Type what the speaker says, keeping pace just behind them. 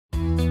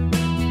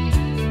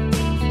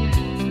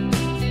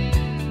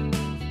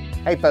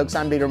Hey folks,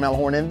 I'm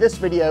Melhorn. In this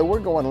video, we're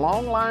going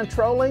long line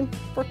trolling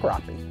for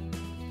crappie.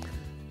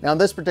 Now on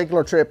this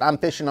particular trip, I'm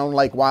fishing on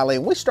Lake Wylie,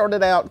 and we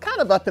started out kind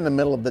of up in the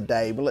middle of the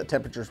day. We let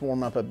temperatures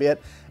warm up a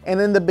bit,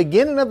 and in the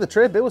beginning of the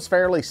trip, it was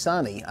fairly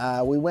sunny.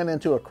 We went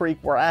into a creek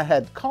where I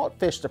had caught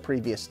fish the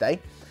previous day,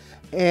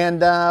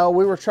 and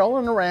we were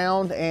trolling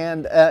around,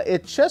 and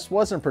it just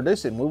wasn't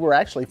producing. We were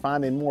actually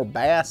finding more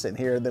bass in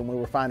here than we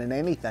were finding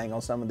anything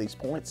on some of these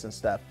points and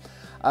stuff.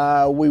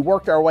 We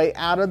worked our way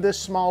out of this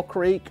small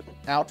creek,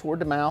 out toward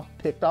the mouth,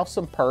 picked off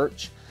some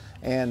perch,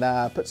 and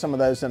put some of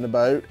those in the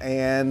boat,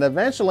 and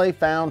eventually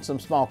found some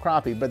small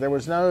crappie, but there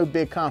was no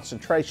big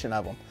concentration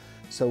of them.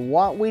 So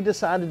what we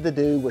decided to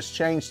do was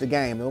change the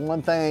game. The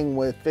one thing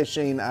with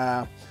fishing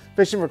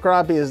for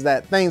crappie is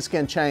that things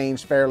can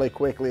change fairly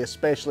quickly,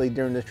 especially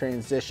during the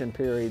transition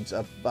periods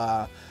of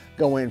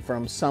going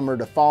from summer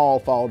to fall,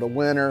 fall to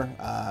winter,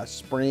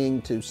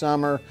 spring to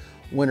summer,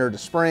 winter to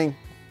spring.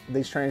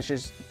 These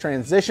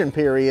transition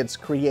periods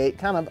create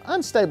kind of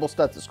unstable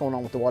stuff that's going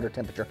on with the water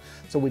temperature.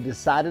 So we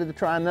decided to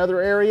try another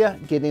area,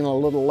 getting a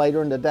little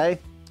later in the day,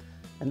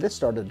 and this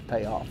started to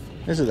pay off.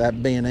 This is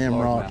that B&M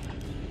rod.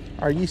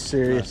 Are you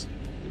serious?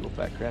 Little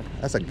fat crappie.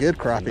 That's a good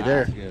crappie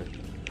there. Good.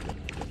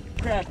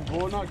 Crappie,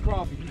 boy, not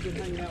crappie. You been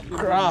hanging out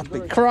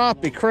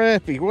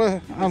Crappie.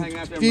 What? I'm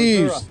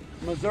fused.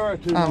 Missouri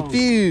too I'm long.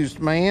 fused,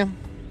 man.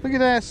 Look at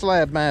that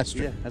slab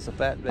master. Yeah, that's a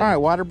fat baby. All right,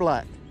 white or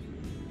black?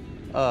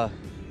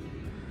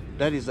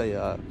 That is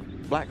a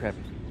black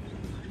crappie.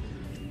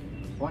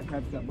 Black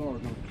crappie's got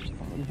bars on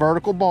it.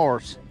 Vertical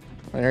bars.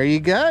 There you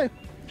go.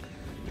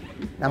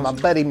 Now my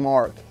buddy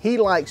Mark, he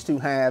likes to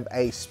have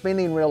a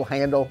spinning reel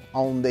handle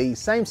on the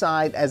same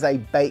side as a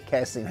bait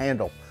casting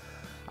handle.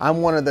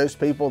 I'm one of those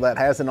people that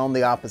has it on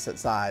the opposite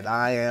side.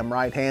 I am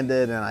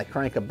right-handed, and I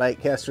crank a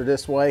bait caster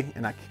this way,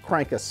 and I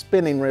crank a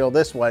spinning reel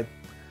this way.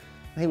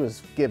 He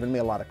was giving me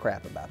a lot of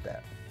crap about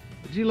that.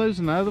 Did you lose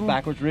another one?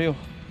 Backwards reel.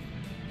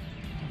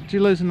 Did you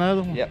lose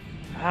another one? Yep.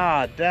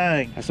 Ah,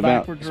 dang. That's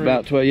about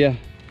 12, yeah.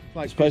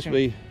 Like it's supposed to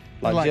be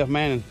like Jeff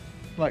Manning.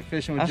 Like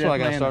fishing with That's Jeff what I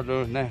got to Manning. start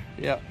doing now.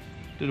 Yep.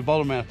 Do the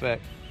bowler man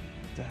effect.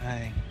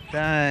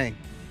 Dang.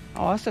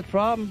 Oh, that's the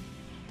problem.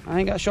 I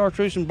ain't got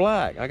chartreuse and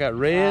black. I got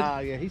red, Ah,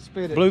 yeah, he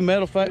spit it. blue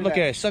metal fat. Spit it Look out.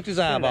 at it. Sucked his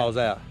eyeballs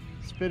out.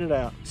 Spit it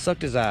out.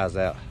 Sucked his eyes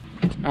out.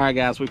 All right,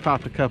 guys, we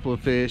popped a couple of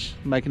fish,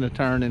 making a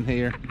turn in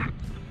here.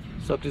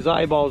 Sucked his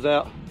eyeballs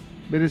out.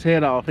 Bit his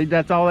head off.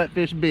 That's all that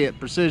fish bit.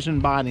 Precision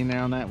biting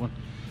there on that one.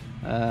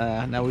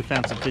 Now we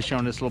found some fish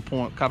on this little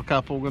point. Caught a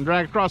couple. We're gonna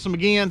drag across them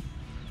again.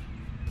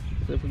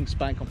 See if we can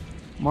spank them.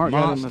 Mark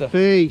got him a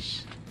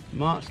fish.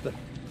 Monster.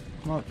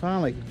 Mark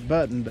finally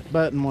buttoned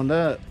one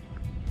up.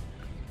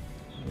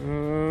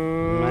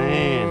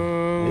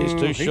 Man, he's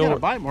too short. He got a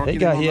bite mark. He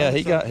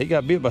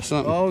got bit by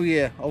something. Oh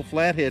yeah, old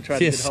flathead tried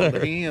to Yes, get hold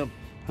of sir. him.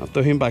 I'll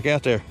throw him back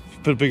out there.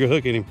 Put a bigger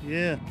hook in him.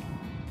 Yeah,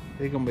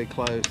 he's gonna be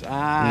close. Nah,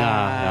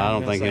 I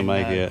don't think he'll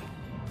make it.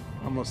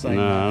 I'm gonna say no.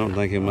 No, I don't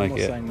think he'll make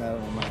it. I'm gonna say no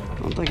on that. I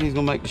don't think he's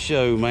gonna make the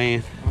show,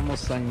 man. I'm gonna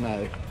say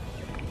no.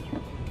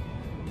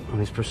 On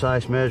his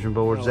precise measuring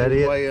board, is that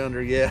He's it? way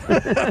under,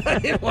 yeah.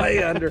 He's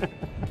way under.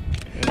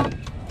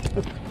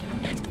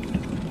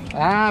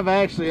 I've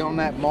actually on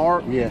that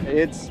mark. Yeah.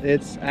 It's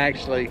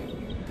actually.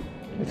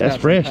 It's That's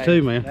got fresh some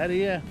too, pain.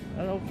 man.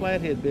 That old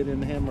flathead bit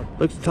in the hammer.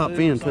 Looks the top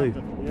fin too.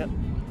 Yep.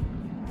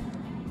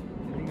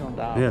 He gonna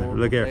die. Yeah, Lord,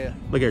 look yeah. here.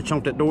 Look here.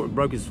 Chunked that door.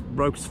 Broke his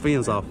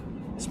fins off.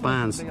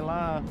 Spines. Stay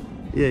alive.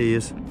 Yeah, he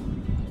is.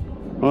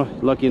 Oh,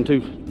 lucky in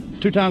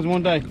two times in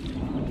one day.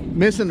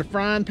 Missing the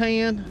frying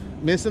pan,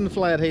 missing the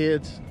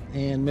flatheads,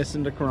 and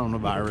missing the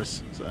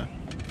coronavirus. So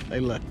they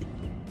lucky.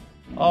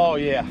 Oh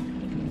yeah.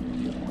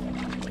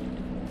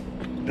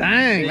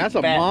 Dang, Big that's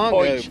a fat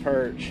mongo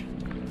perch.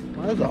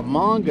 That's a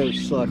mongo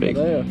sucker Big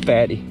there.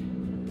 fatty.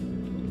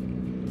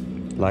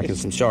 Liking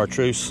some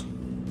chartreuse.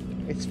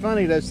 It's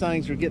funny, those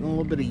things are getting a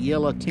little bit of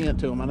yellow tint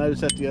to them. I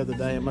noticed that the other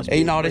day. It must be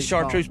Eating all this pretty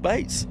small. chartreuse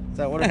baits. Is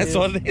that what it That's is?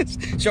 what it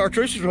is.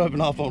 Chartreuse is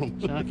rubbing off on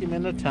them. Chunk him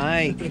in the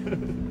tank.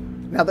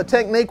 Now the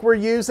technique we're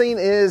using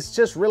is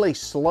just really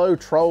slow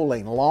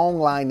trolling, long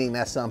lining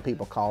as some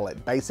people call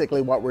it.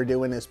 Basically what we're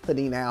doing is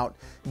putting out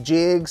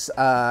jigs,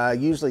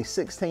 usually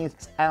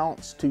 16th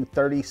ounce to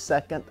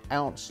 32nd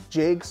ounce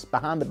jigs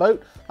behind the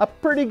boat, a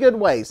pretty good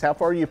ways. How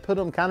far you put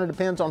them kind of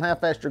depends on how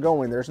fast you're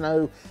going. There's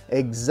no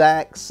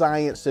exact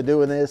science to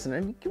doing this,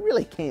 and you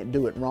really can't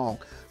do it wrong.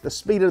 The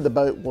speed of the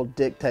boat will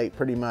dictate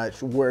pretty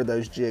much where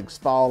those jigs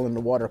fall in the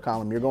water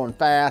column. You're going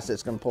fast,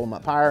 it's going to pull them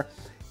up higher.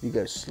 You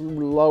go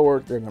slower,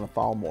 they're going to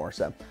fall more.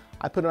 So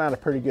I put them out a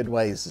pretty good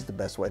ways is the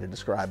best way to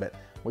describe it.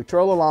 We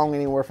troll along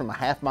anywhere from a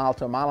half mile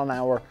to a mile an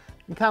hour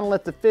and kind of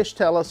let the fish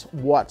tell us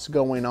what's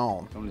going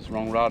on. On this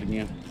wrong rod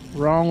again.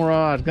 Wrong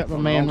rod. Got my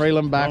man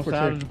reeling backwards Wrong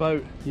side here. of the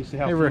boat. You see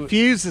how He fluid,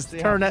 refuses to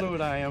turn that.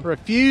 fluid I am.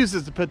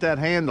 Refuses to put that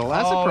handle.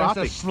 That's a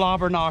crappie. It's a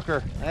slobber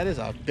knocker. That is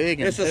a big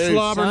one. It's a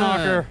slobber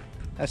knocker.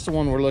 That's the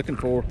one we're looking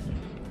for.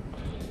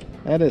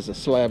 That is a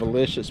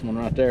slabalicious one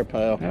right there,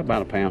 pal.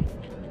 About a pound.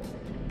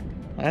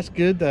 That's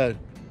good though.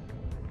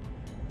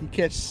 You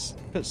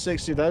put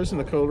 60 of those in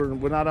the cooler,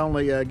 and we'll not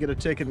only get a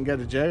ticket and go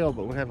to jail,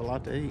 but we'll have a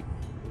lot to eat.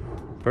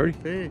 Pretty.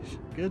 Fish,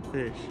 good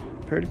fish.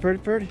 Pretty, pretty,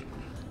 pretty.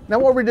 Now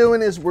what we're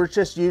doing is we're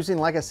just using,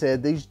 like I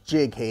said, these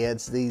jig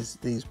heads,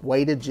 these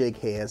weighted jig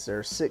heads.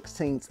 They're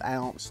 1/16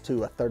 ounce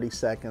to a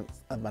 32nd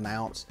of an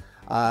ounce.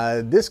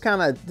 This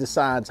kind of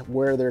decides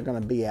where they're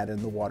going to be at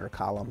in the water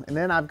column. And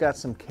then I've got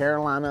some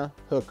Carolina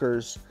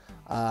hookers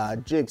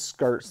jig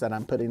skirts that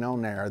I'm putting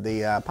on there.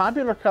 The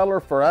popular color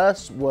for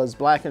us was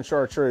black and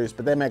chartreuse,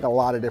 but they make a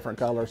lot of different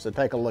colors, so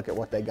take a look at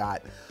what they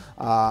got.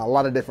 A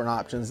lot of different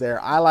options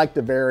there. I like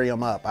to vary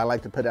them up. I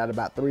like to put out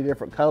about 3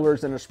 different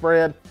colors in a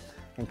spread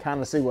and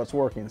kind of see what's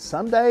working.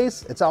 Some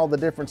days it's all the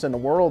difference in the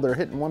world. They're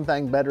hitting one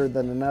thing better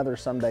than another.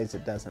 Some days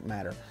it doesn't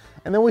matter.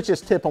 And then we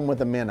just tip them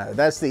with a minnow.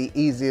 That's the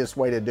easiest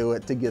way to do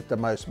it to get the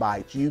most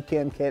bites. You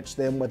can catch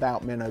them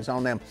without minnows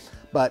on them,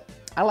 but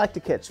I like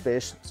to catch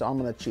fish, so I'm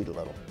gonna cheat a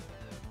little.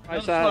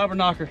 Right side slobber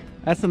knocker.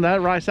 That's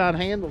another right side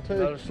handle too.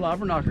 Another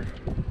slobber knocker.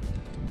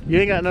 You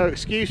ain't got no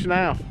excuse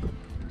now.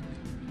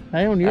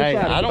 They on your side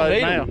of the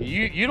boat now.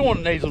 You don't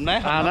want to need them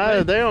now. I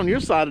know, they're on your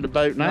side of the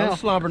boat now. Another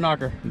slobber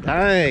knocker.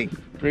 Dang.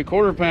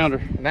 3/4 pounder.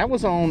 And that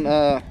was on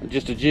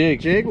Just a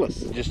jig.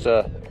 jigless. Just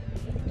a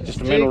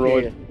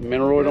mineroid. head.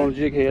 Mineroid on a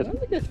jig head. I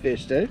think that's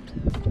fish too.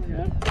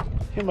 Yeah.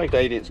 He'll make the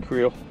 8-inch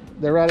creel.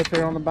 They're right up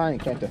there on the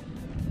bank, ain't they?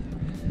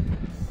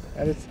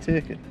 That is the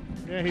ticket.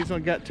 Yeah, he's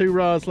only got 2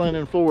 rods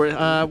landing for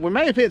it. We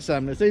may have hit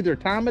something. It's either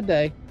time of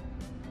day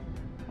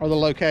or the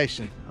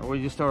location.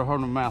 We just started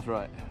holding the mouth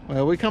right.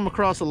 Well, we come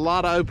across a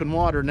lot of open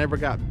water, never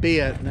got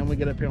bit, and then we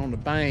get up here on the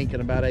bank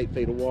in about 8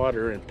 feet of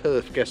water, and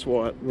poof, guess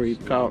what? We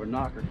caught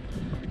knocker.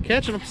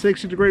 catching them.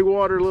 60-degree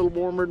water, a little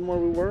warmer than where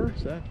we were,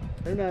 so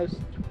who knows?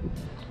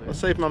 Let's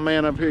see if my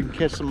man up here can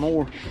catch some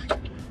more.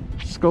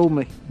 Scold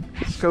me.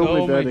 Scold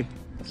me, buddy.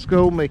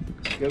 Scold me.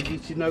 Go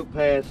get your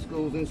notepad.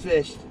 School's in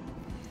session.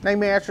 Now you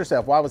may ask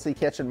yourself, why was he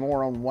catching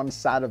more on one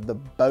side of the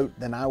boat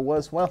than I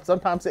was? Well,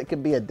 sometimes it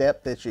can be a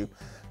depth issue.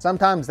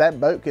 Sometimes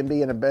that boat can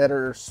be in a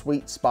better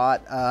sweet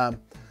spot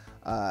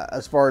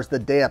as far as the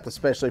depth,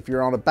 especially if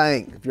you're on a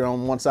bank. If you're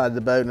on one side of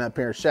the boat and up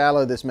here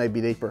shallow, this may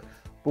be deeper.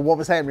 But what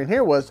was happening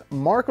here was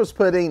Mark was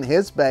putting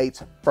his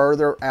baits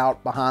further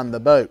out behind the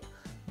boat.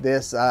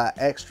 This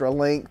extra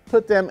length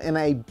put them in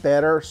a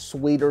better,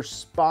 sweeter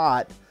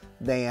spot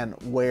than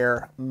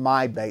where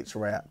my baits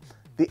were at.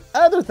 The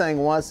other thing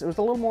was, it was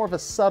a little more of a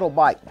subtle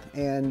bite,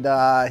 and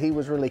he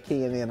was really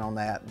keying in on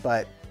that,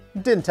 but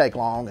it didn't take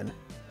long, and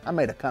I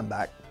made a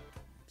comeback,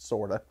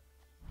 sorta.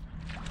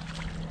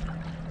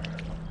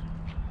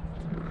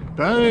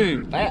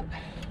 Boom! That.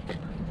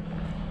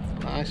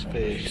 Nice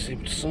fish. See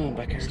some sun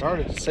back here.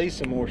 Started to see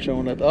some more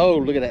showing up. Oh,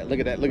 look at that! Look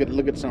at that! Look at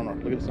the sonar!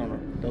 Look at the sonar!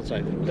 Don't say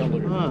anything. Don't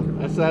look at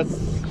it.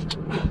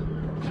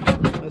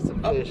 That's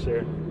a fish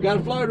there. Got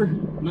a floater.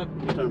 Nope.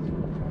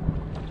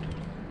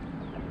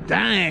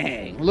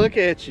 Dang! Look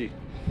at you.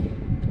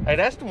 Hey,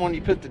 that's the one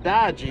you put the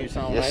dye juice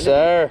on. Yes,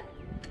 sir.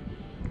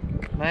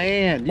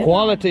 Man,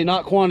 Quality,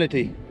 not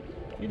quantity.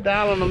 You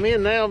dialing them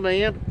in now,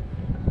 man.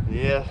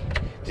 Yeah.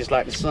 Just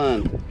like the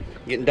sun.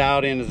 Getting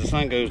dialed in as the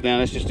sun goes down.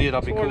 That's just it.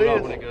 I'll be cooled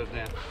off when it goes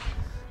down.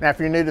 Now, if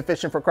you're new to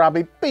fishing for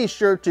crappie, be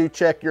sure to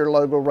check your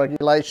local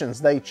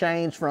regulations. They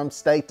change from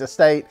state to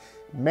state.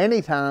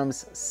 Many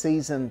times,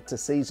 season to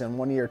season,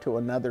 one year to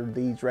another,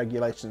 these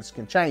regulations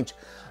can change.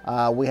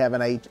 We have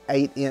an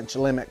 8-inch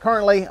limit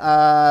currently,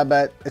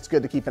 but it's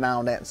good to keep an eye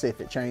on that and see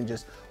if it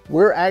changes.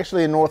 We're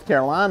actually in North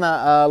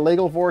Carolina,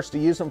 legal for us to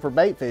use them for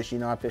bait fish. You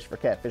know, I fish for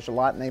catfish a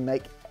lot, and they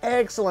make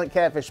excellent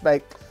catfish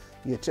bait.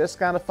 You just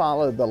got to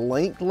follow the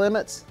length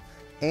limits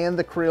and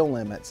the creel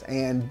limits,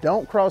 and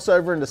don't cross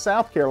over into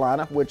South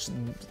Carolina, which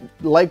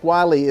Lake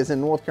Wylie is in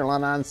North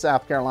Carolina and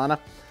South Carolina,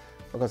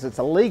 because it's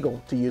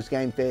illegal to use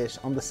game fish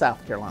on the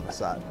South Carolina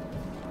side.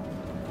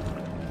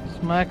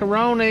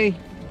 Smackaroni.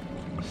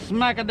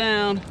 Smack it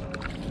down.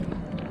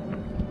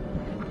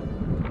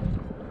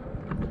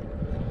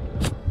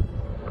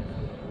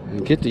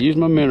 And get to use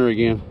my minnow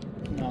again.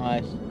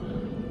 Nice.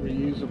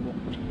 Reusable.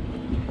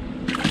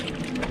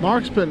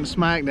 Mark's putting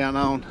smackdown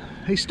on.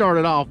 He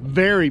started off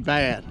very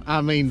bad.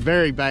 I mean,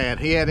 very bad.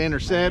 He had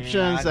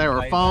interceptions, there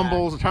were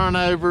fumbles,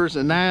 turnovers,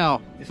 and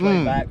now Just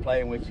lay back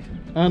playing with you.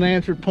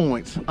 unanswered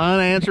points.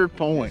 Unanswered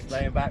points. Just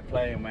laying back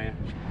playing, man.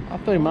 I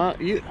think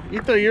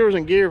you threw yours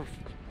in gear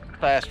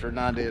faster than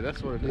I did.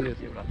 That's what it is.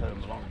 Yeah, but I thought it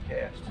was a longer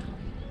cast.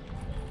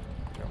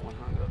 Got one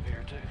hung up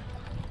here too.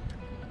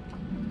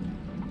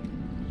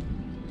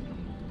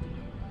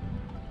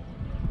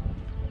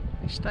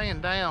 He's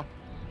staying down.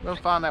 We'll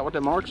find out what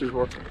the marches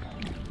were.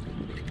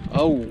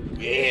 Oh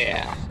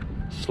yeah,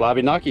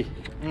 slobby knocky.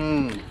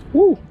 Mmm.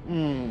 Woo.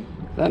 Mmm.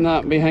 That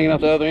knot be hanging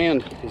out the other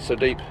end. He's so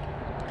deep.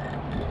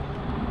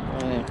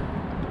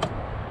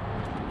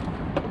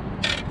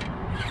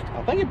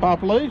 I think it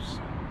popped loose.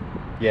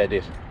 Yeah, it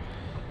is.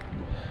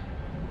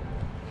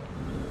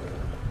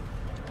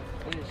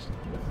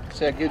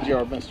 See how good you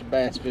are, Mr.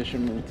 Bass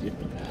Fisherman, with you.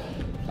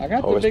 I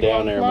got Oh, the it's big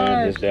down there, man.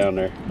 pliers. It's down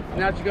there.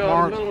 Now you go,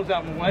 Mark. the little one's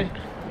out of my way.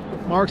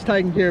 Mark's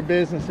taking care of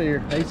business here.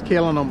 He's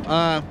killing them.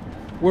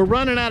 We're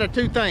running out of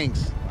two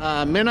things,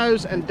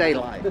 minnows and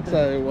daylight.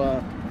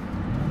 So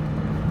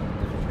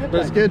But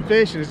it's good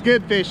fishing. It's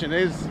good fishing.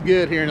 It's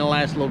good here in the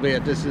last little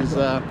bit. This is,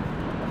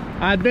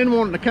 I'd been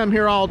wanting to come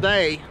here all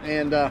day,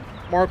 and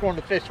Mark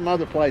wanted to fish some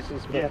other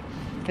places, but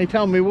he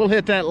told me we'll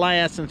hit that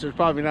last since there's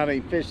probably not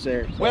any fish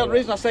there. So. Well, the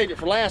reason I saved it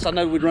for last, I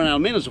know we'd run out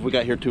of minnows if we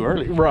got here too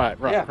early. Right.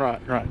 Yeah.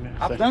 Right.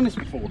 I've done this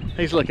before.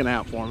 He's looking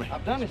out for me.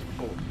 I've done this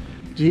before.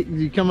 Did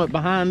you come up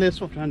behind this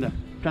one? Trying to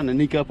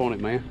sneak up on it,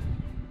 man.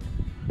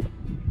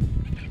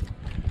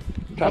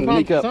 Trying to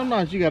sneak up.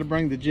 Sometimes you got to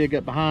bring the jig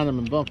up behind them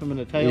and bump them in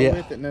the tail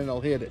with it, and then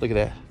they'll hit it. Look at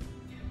that.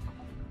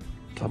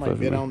 Somebody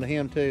bit onto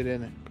him too,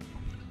 didn't it?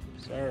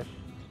 Sir.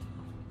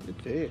 Good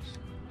fish.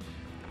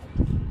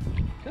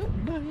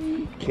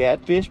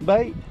 Catfish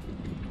bait.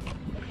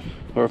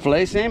 Or a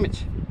fillet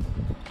sandwich.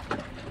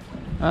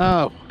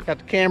 Oh, got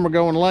the camera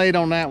going late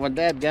on that one.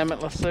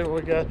 Dadgummit. Let's see what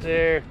we got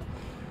there.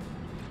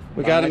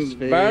 We got him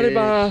barely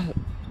by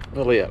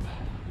the lip.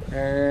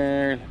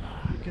 Good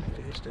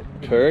fish.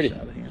 Purdy.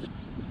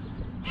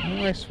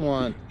 Nice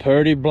one.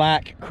 Purdy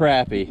black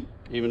crappie,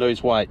 even though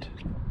he's white.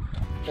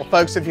 Well,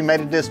 folks, if you made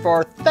it this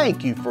far,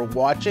 thank you for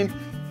watching.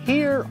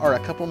 Here are a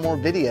couple more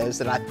videos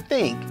that I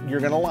think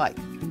you're gonna like.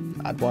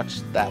 I'd watch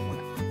that one,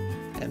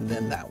 and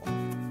then that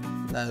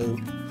one.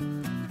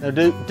 No,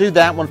 do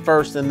that one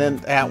first, and then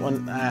that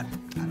one. I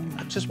don't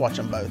know. Just watch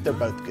them both. They're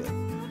both good.